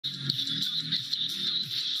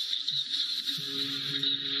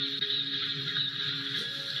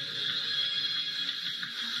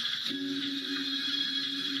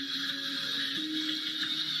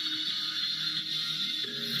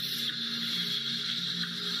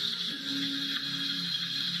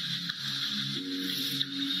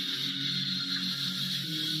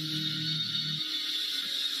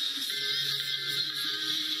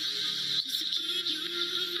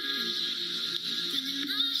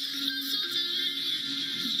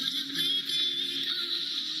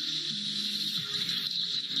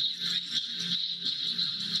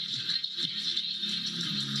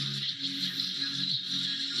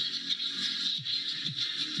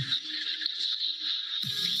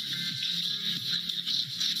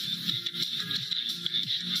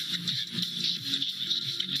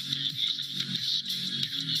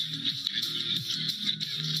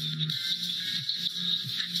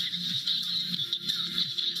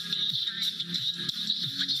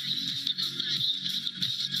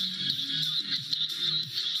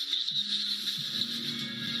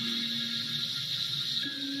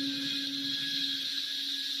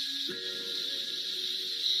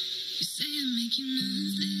Say I make you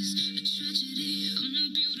nervous, a tragedy, I'm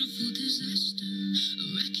a beautiful disaster, a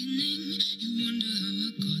reckoning, you wonder how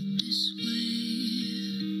I got this way.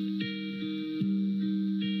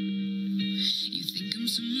 You think I'm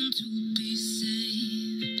someone to be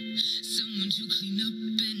saved, someone to clean up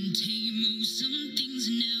and tame. Oh, some things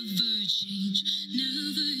never change,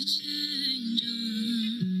 never change.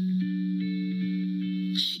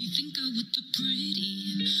 You think I would look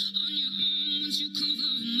pretty on your arm once you cover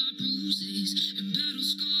all my bruises and battle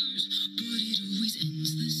scars, but it always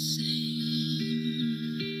ends the same.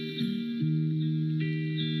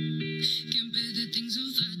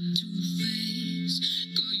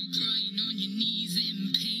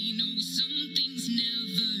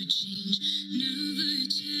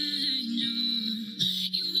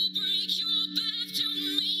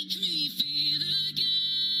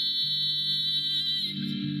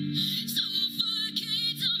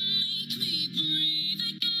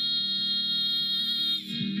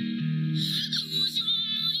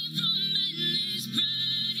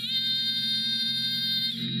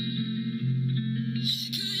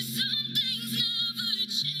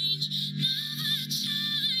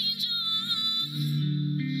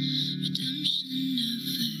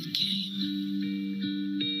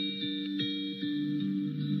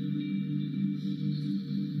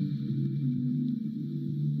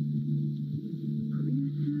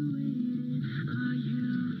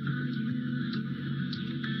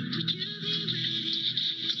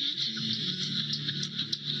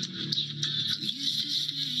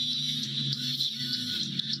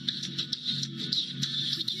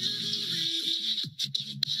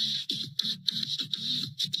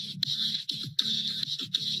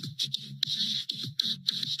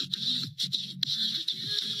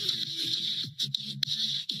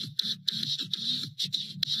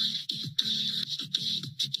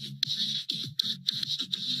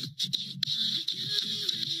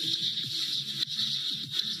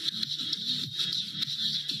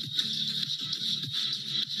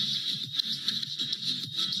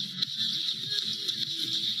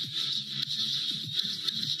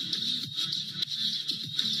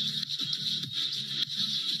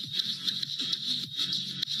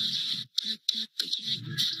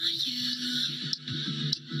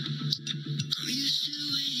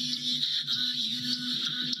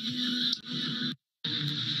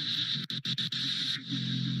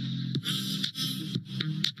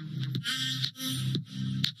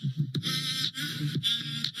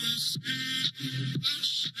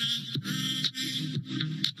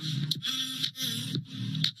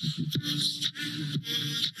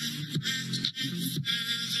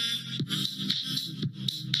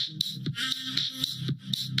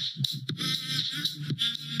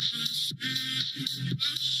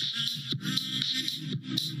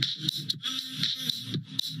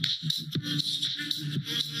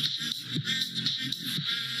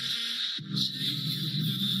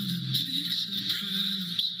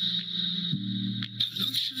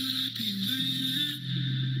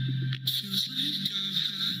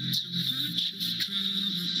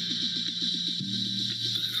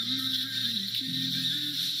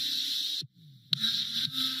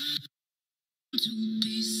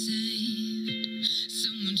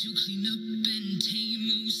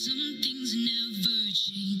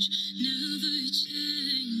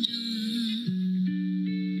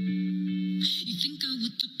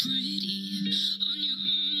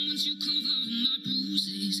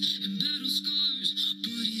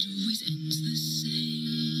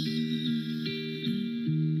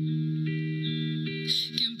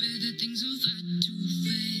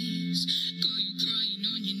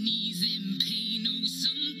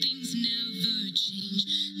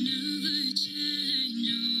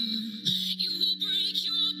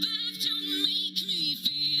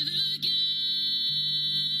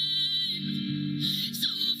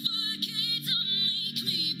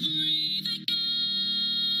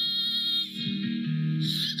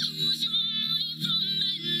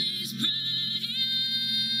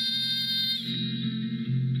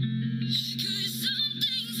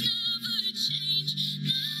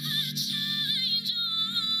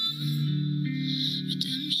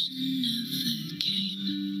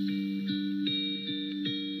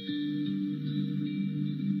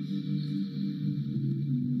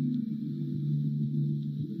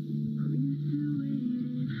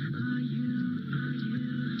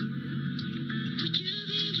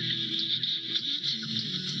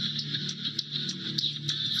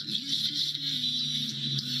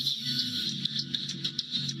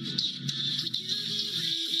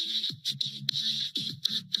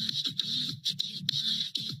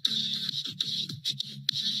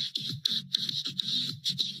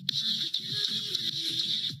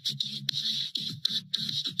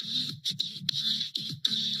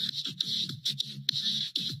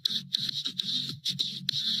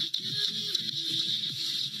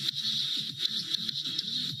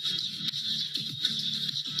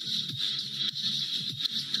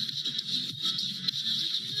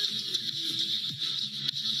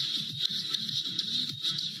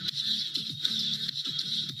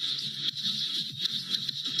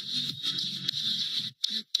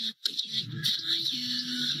 for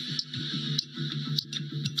you.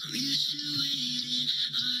 I'm used to waiting.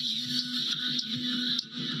 Are you?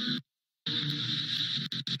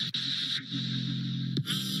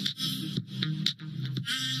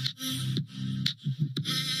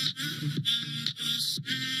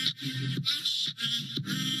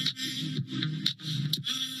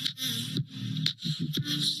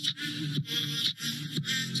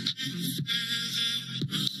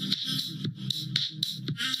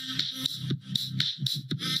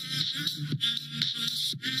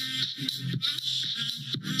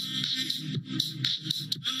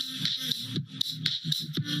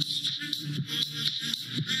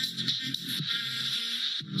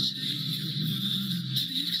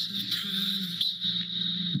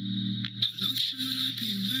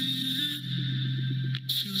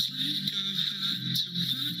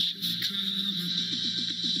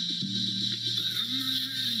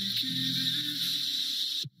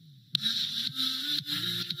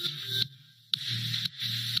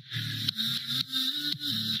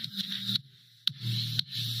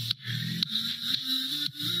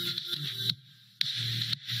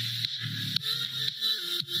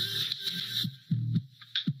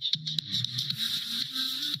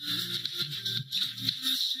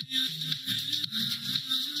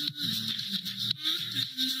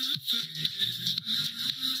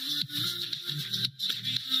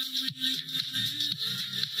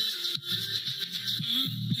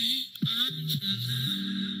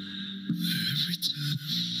 Every time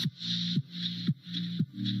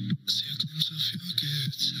I see a glimpse of your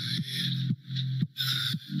good side,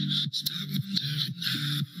 I start wondering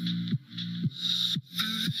how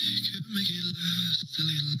I could make it last a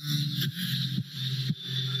little longer.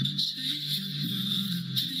 Say you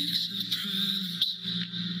wanna fix the problems.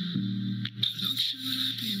 How long should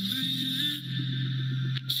I be waiting?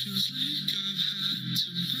 Feels like I've had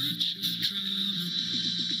too much of drama,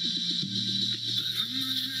 but I'm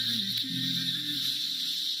not ready to give in.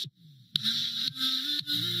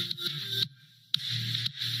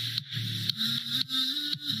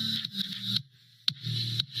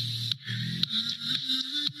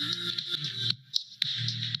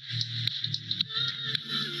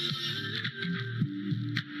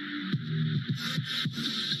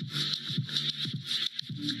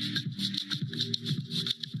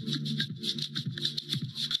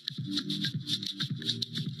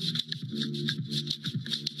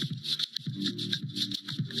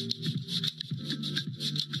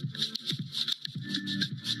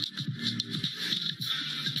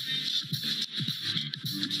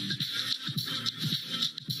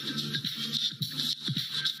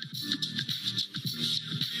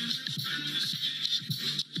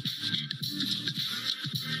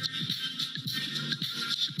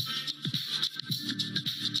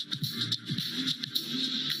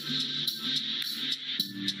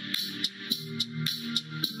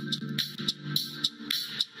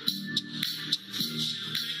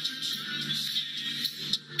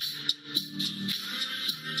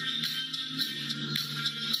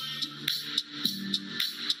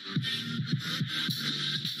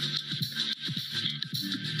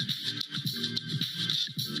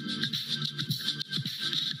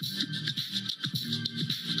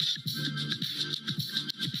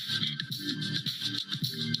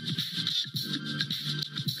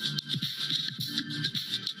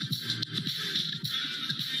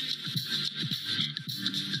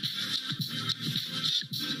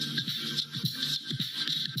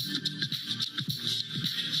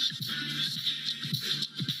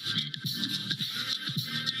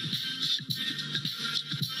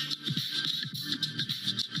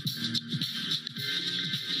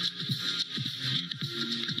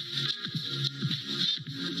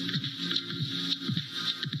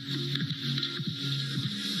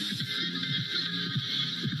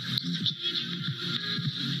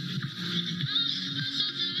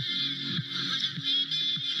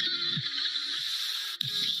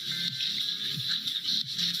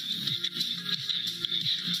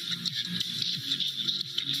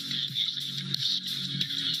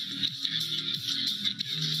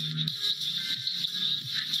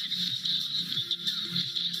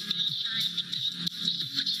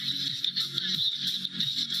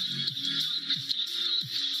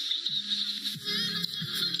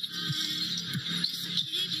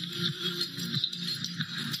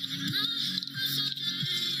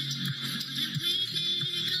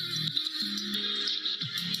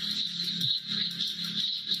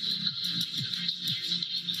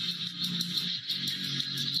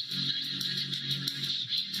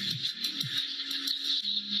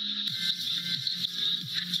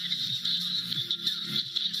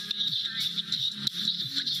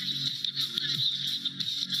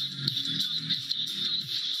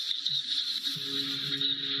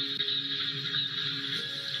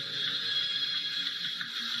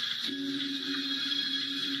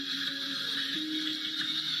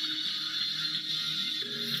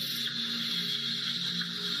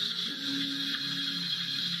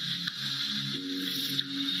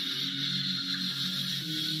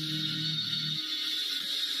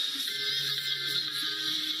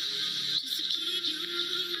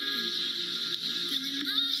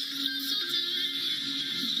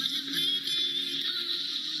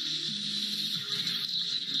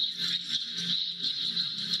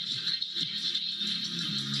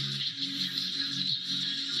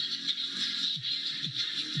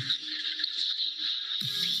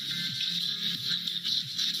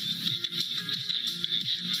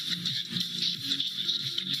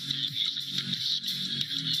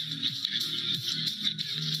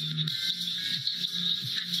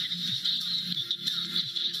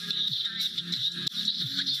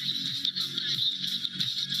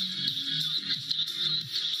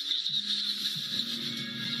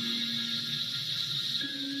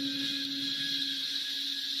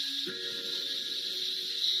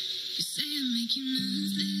 Say I'm making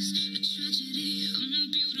this a tragedy, I'm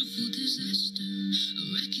a beautiful disaster, a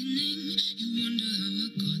reckoning. You wonder how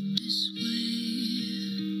I got this way.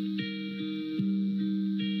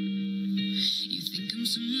 You think I'm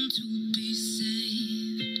someone to be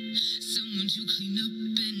saved, someone to clean up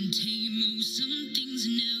and tame. Oh, some things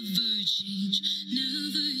never change,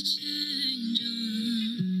 never change.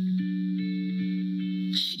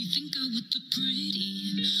 You think I would look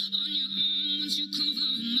pretty on your arm once you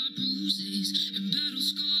cover my bruises and battle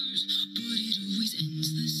scars, but it always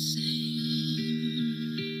ends the same.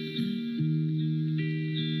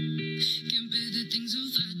 Can't bear the things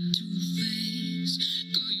I've had to face,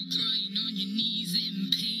 got you crying on your knees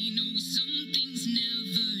in pain. Oh, some things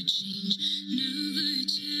never change, never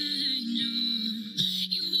change. Oh,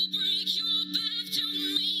 you will break your back to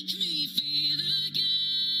make me feel again,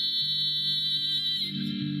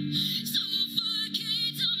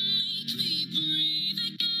 suffocate to make me breathe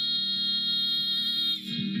again,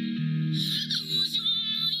 lose your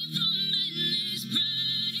mind from endless pain.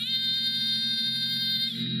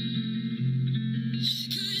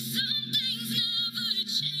 'Cause some things never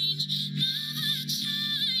change, never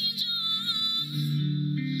change. Oh,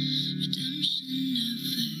 redemption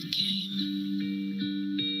never came.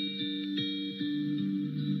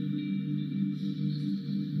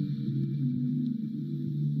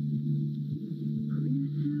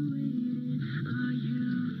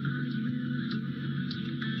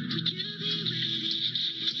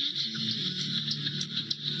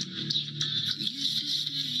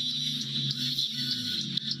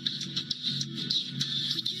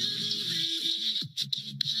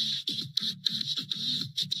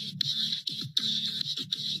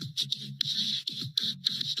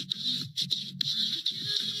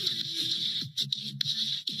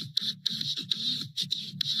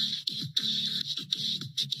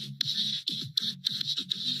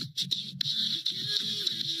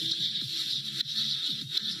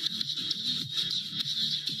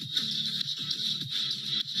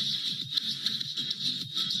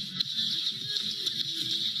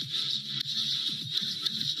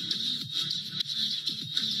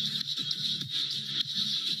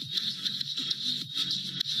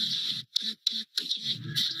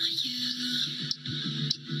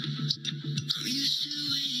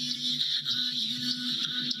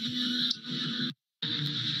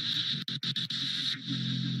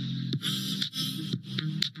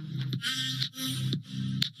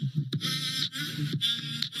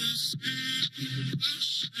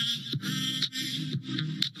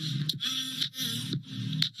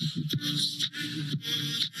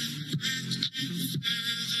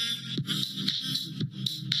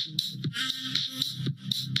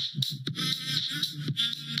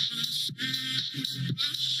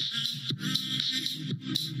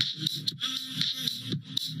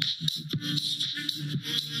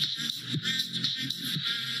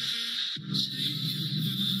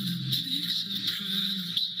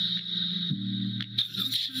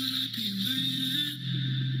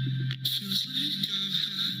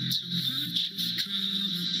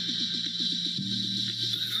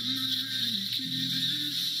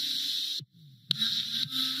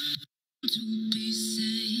 To be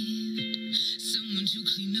saved, someone to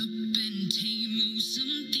clean up and tame. Oh,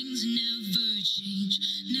 some things never change,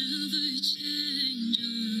 never change.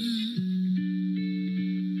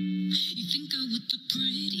 You think I would look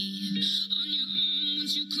pretty on your arm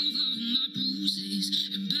once you cover my bruises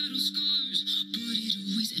and battle scars, but it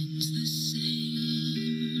always ends the same.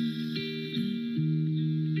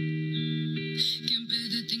 Can't bear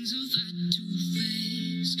the things I've had to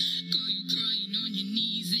face, got you crying on your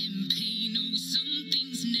knees in pain. Oh, some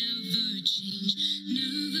things never change,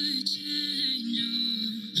 never change.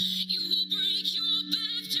 Oh, you will break your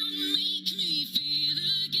back to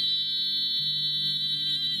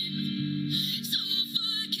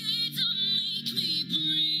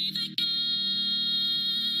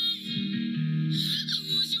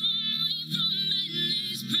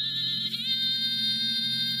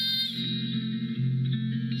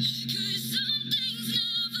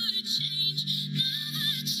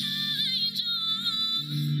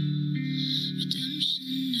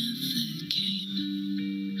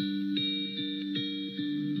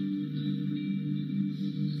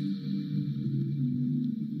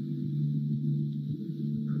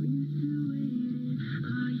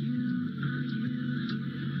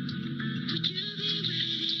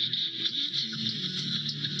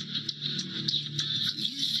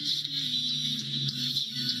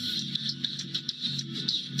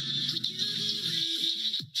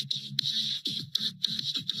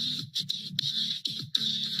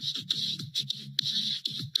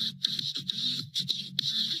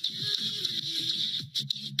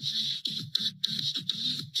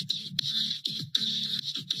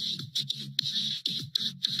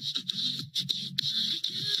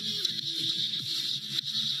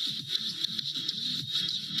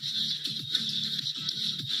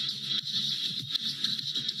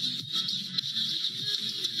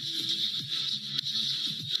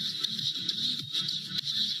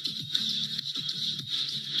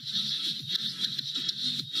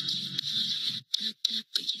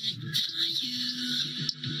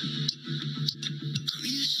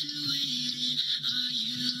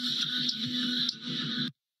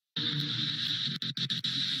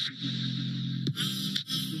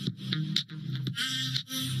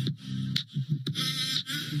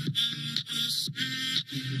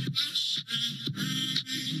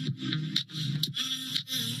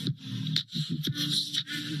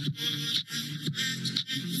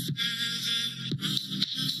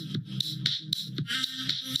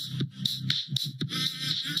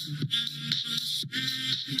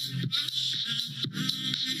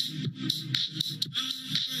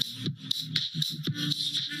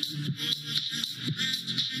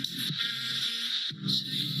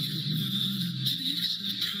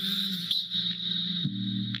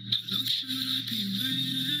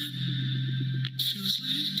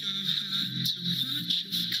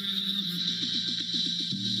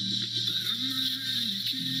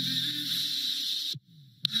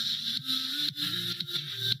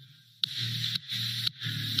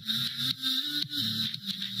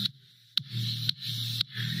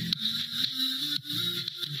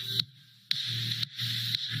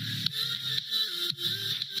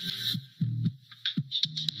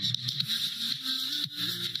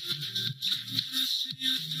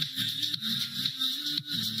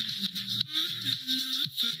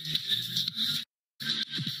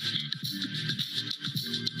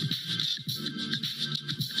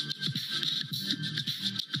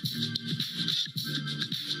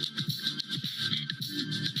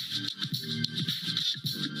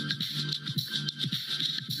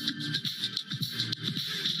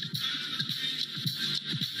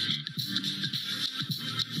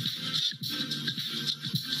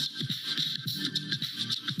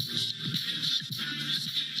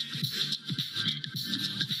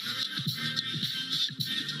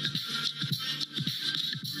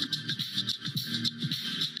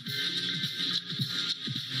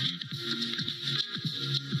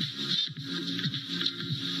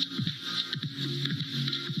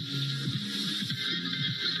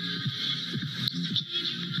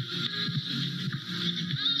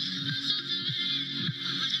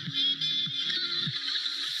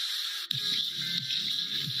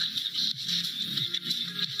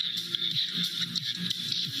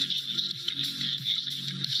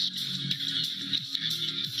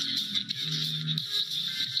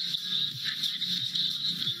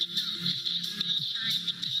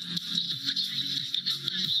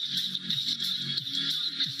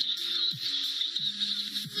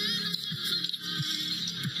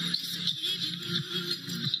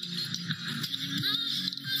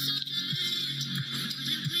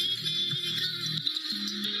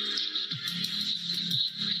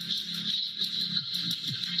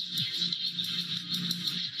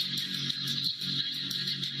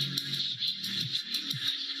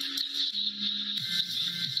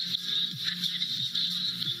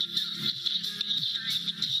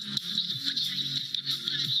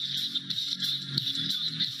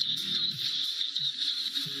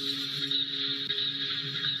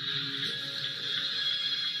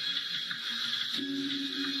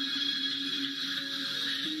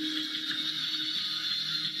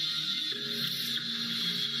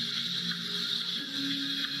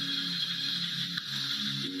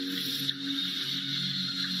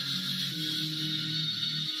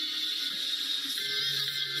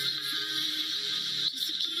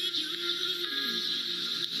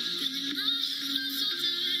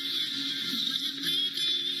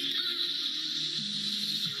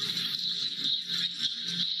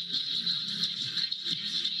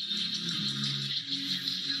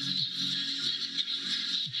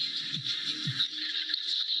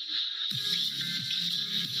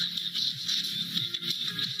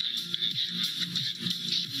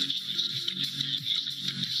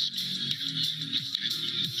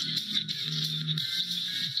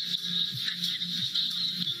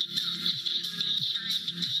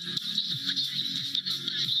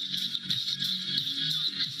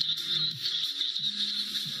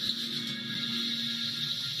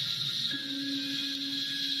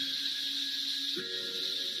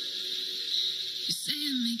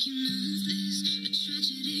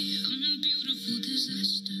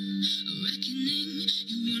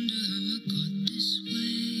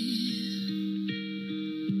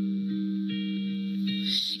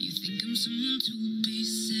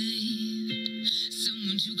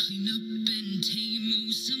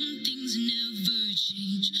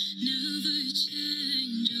never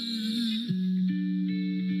change.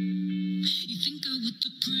 You think I would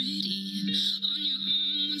look pretty on your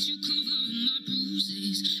arm once you cover my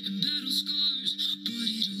bruises and battle scars, but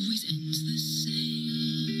it always ends the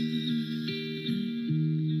same.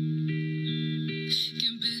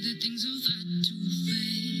 Can't bear the things I've had to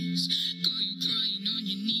face. Got you crying on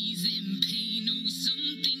your knees in pain. Oh,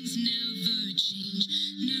 some things never change,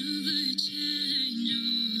 never change.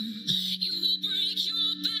 You will break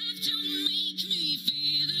your back to make me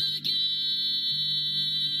feel again.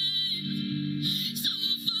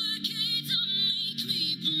 Suffocate to make me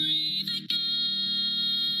breathe again.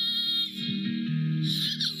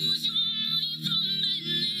 Lose your mind from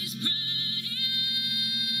endless pain.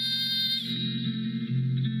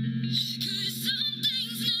 'Cause some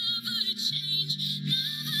things never change,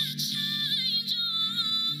 never change.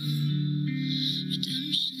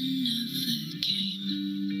 Redemption never came.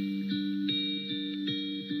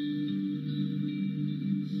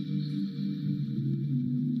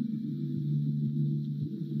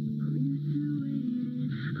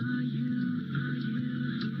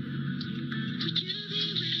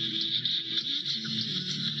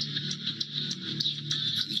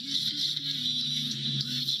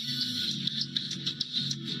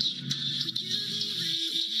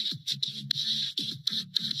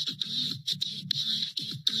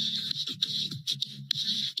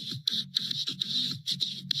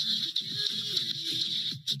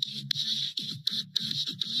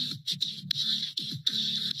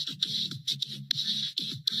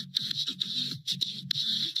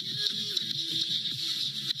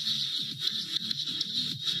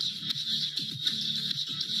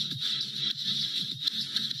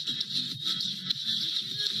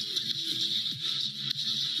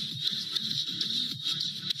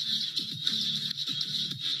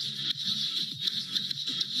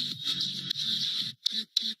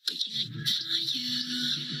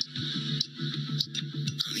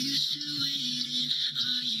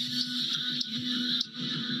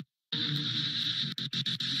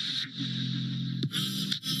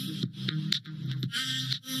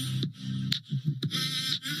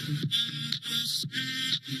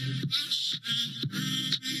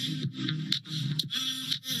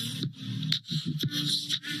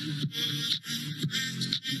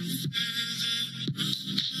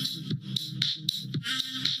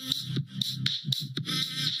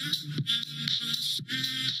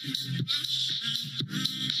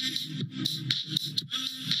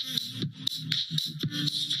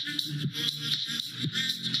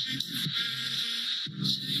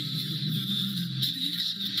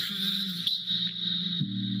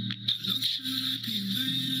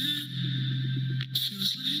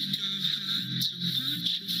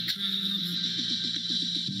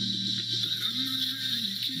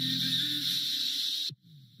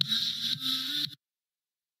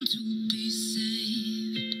 To be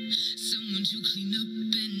saved, someone to clean up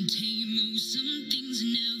and tame. Oh, some things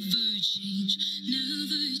never change,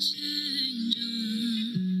 never change.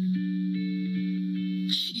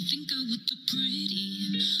 You think I would look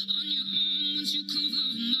pretty on your arm once you cover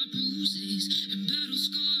my bruises and battle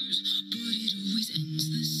scars, but it always ends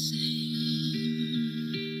the same.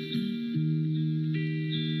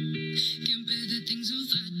 Can't bear the things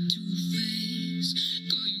I've had to face.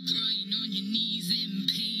 Got you crying on your knees in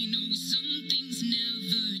pain. Oh, some things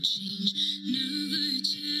never change, never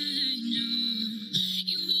change.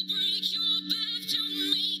 You will break your back to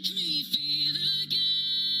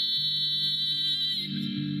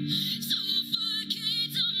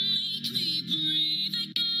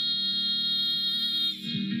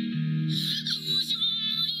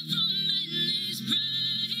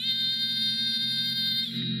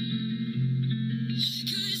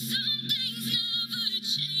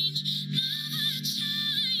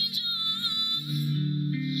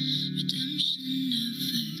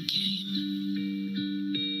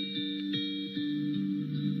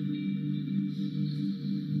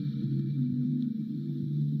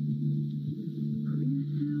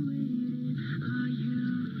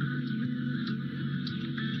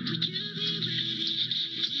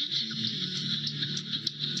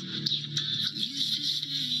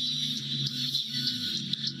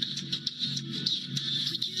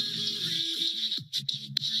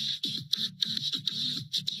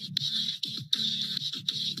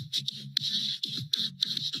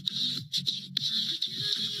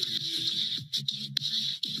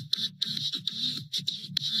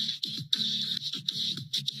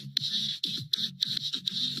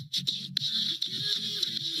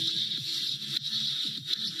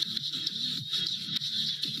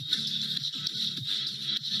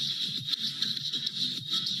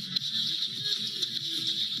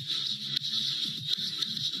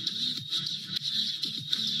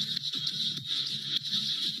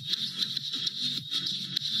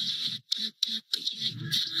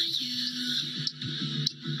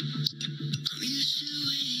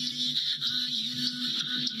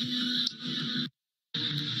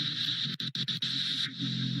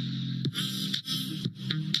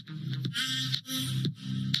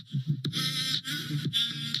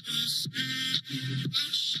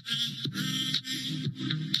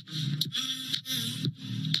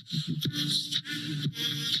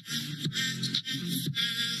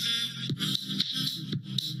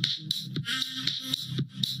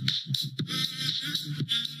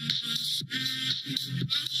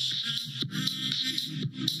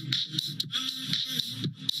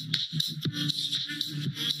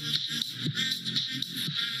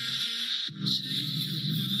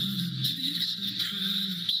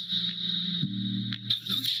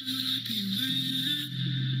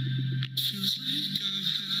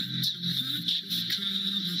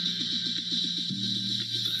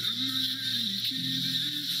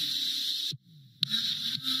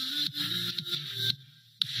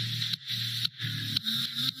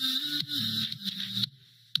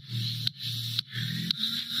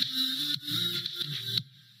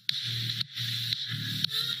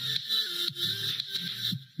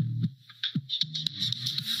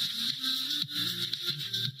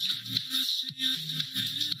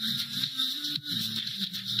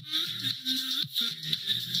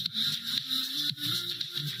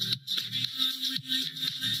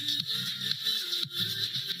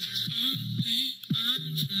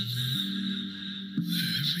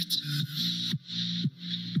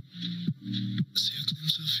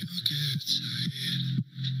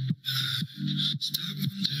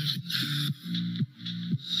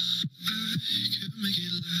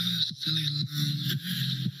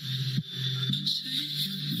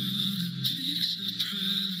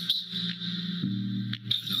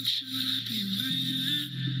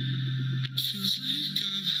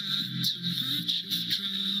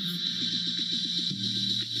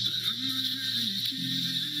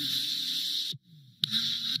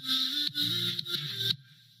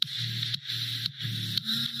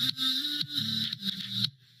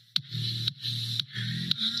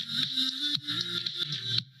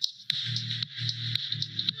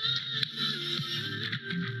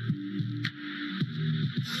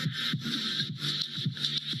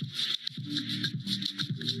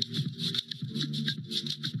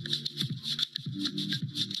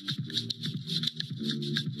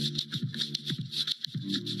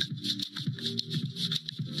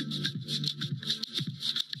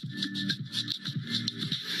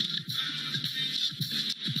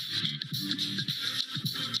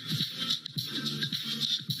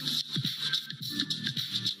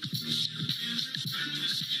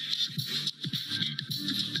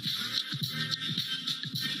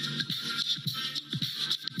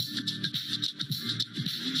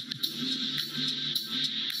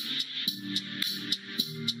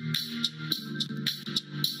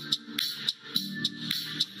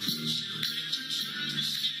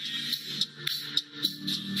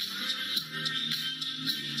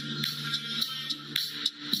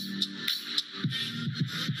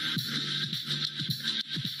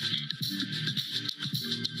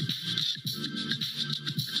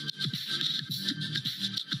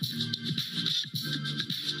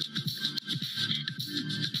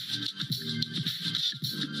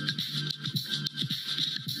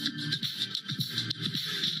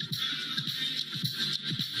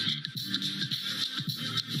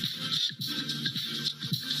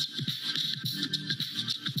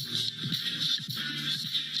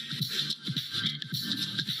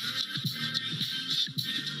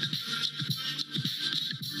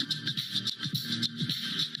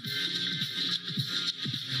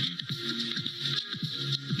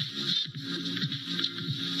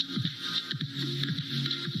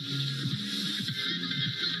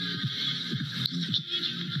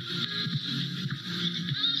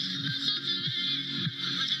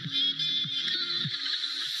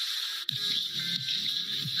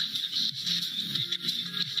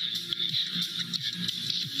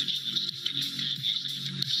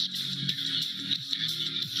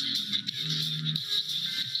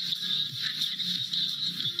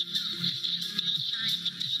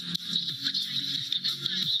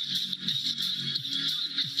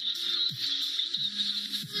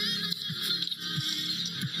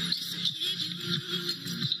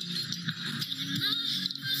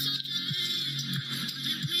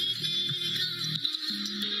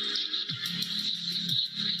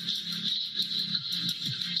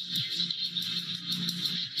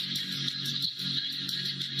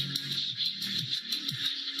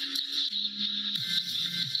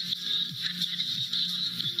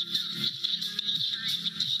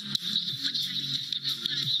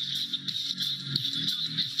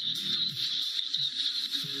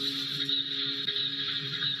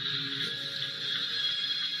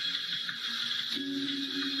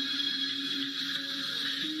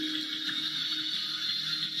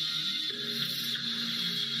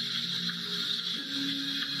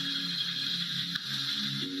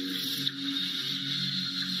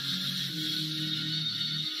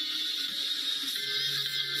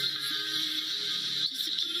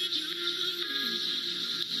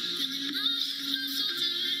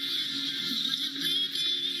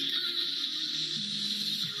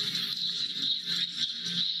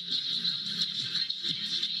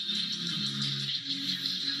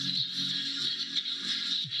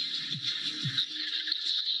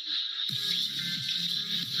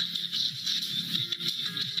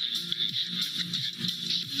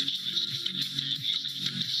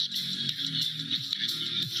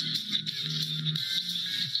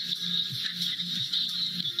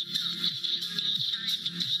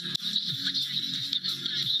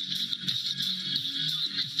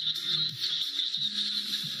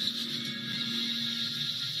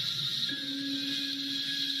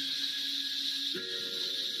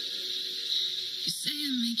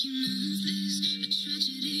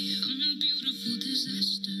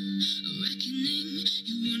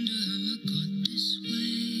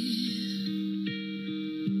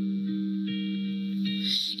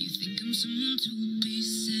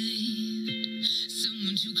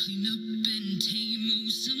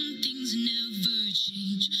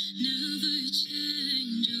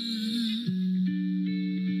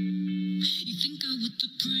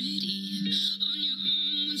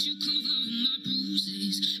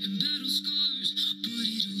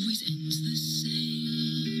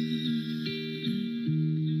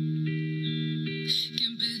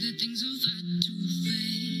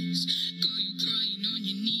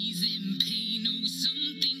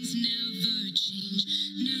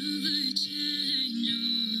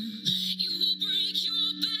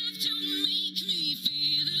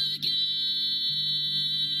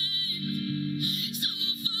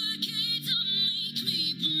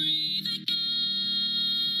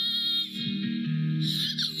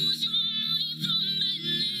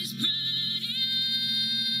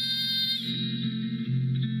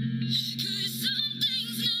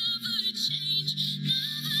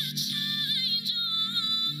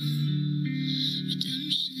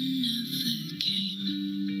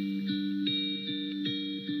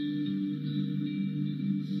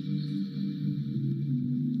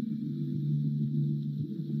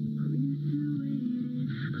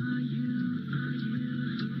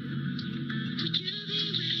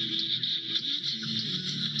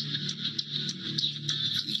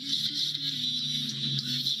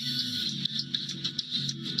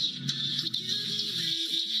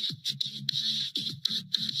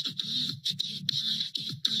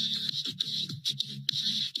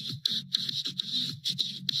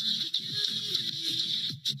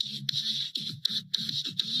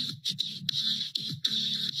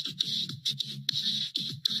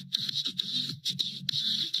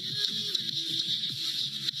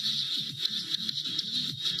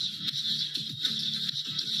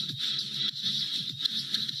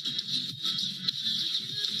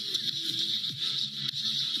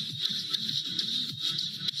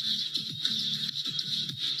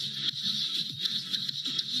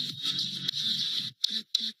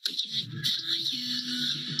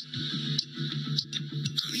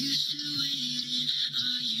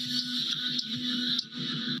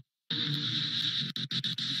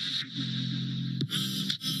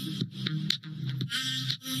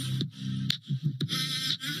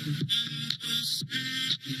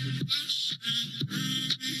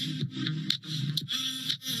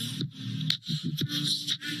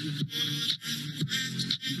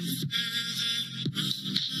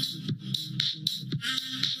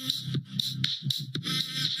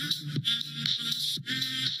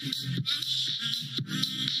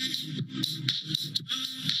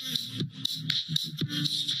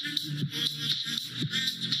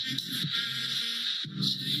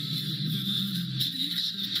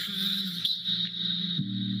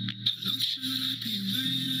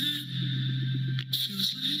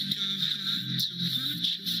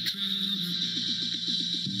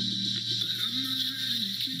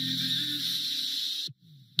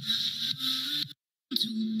to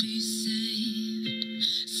be saved,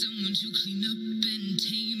 someone to clean up and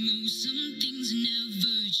tame. Oh, some things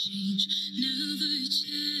never change, never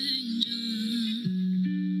change.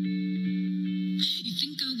 You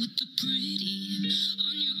think I would look pretty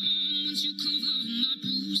on your arm once you cover my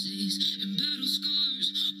bruises and battle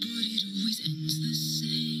scars, but it always ends the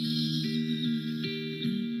same.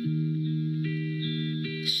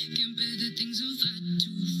 Can't bear the things I've had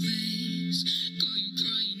to face. Got you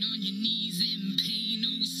crying on your knees in pain.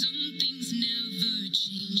 Oh, some things never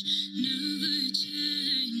change, never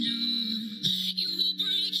change. Oh, you'll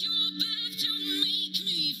break your back to make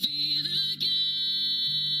me feel again.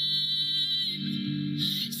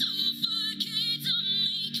 Suffocate to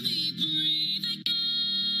make me breathe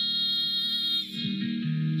again.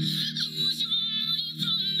 Lose your mind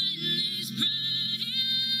from endless pain.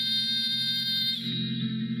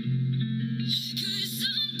 'Cause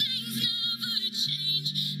some things never change,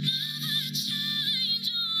 never change.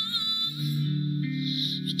 Oh,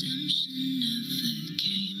 redemption never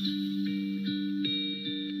came.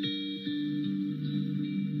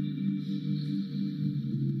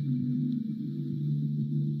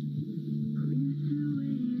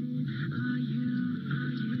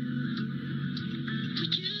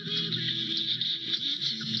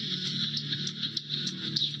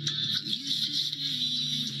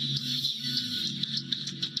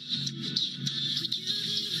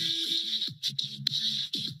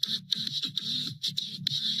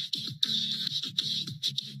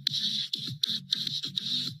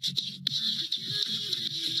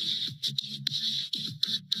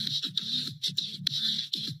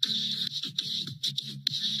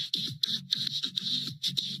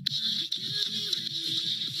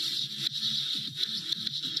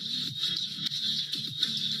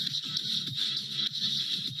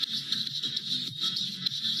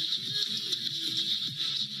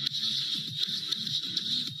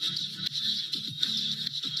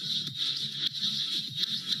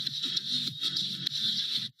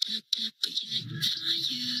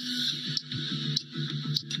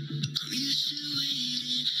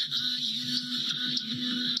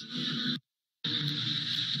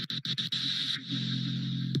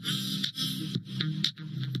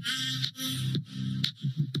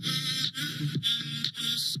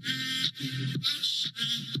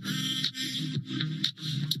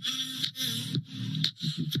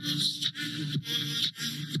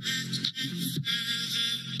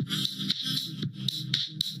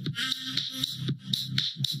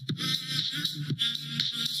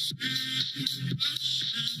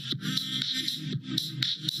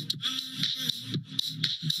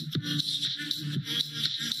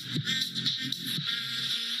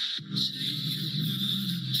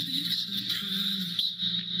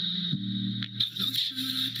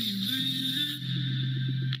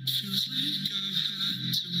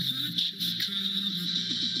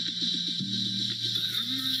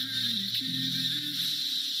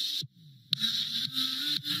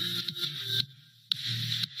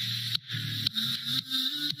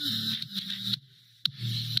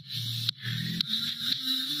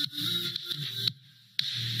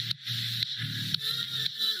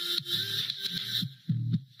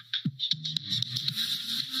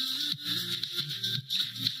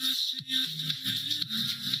 Yeah.